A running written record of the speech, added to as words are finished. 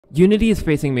Unity is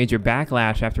facing major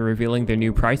backlash after revealing their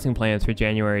new pricing plans for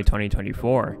January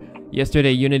 2024.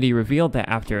 Yesterday, Unity revealed that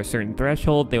after a certain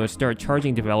threshold, they would start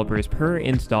charging developers per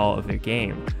install of their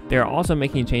game. They are also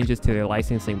making changes to their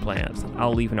licensing plans.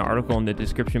 I'll leave an article in the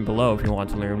description below if you want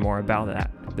to learn more about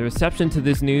that. The reception to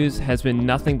this news has been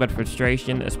nothing but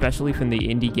frustration, especially from the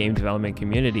indie game development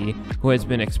community, who has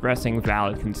been expressing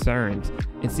valid concerns.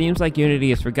 It seems like Unity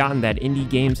has forgotten that indie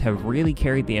games have really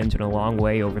carried the engine a long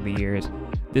way over the years.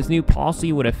 This new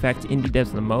policy would affect indie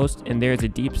devs the most, and there is a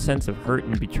deep sense of hurt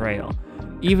and betrayal.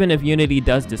 Even if Unity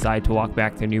does decide to walk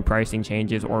back their new pricing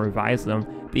changes or revise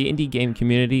them, the indie game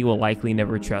community will likely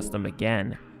never trust them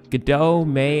again. Godot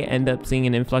may end up seeing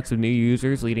an influx of new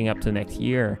users leading up to next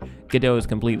year. Godot is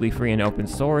completely free and open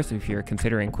source. If you're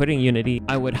considering quitting Unity,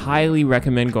 I would highly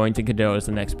recommend going to Godot as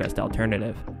the next best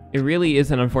alternative. It really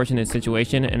is an unfortunate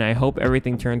situation, and I hope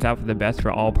everything turns out for the best for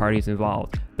all parties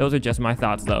involved. Those are just my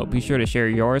thoughts though. Be sure to share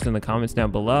yours in the comments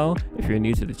down below. If you're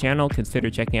new to the channel, consider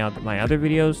checking out my other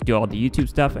videos, do all the YouTube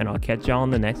stuff, and I'll catch y'all in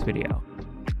the next video.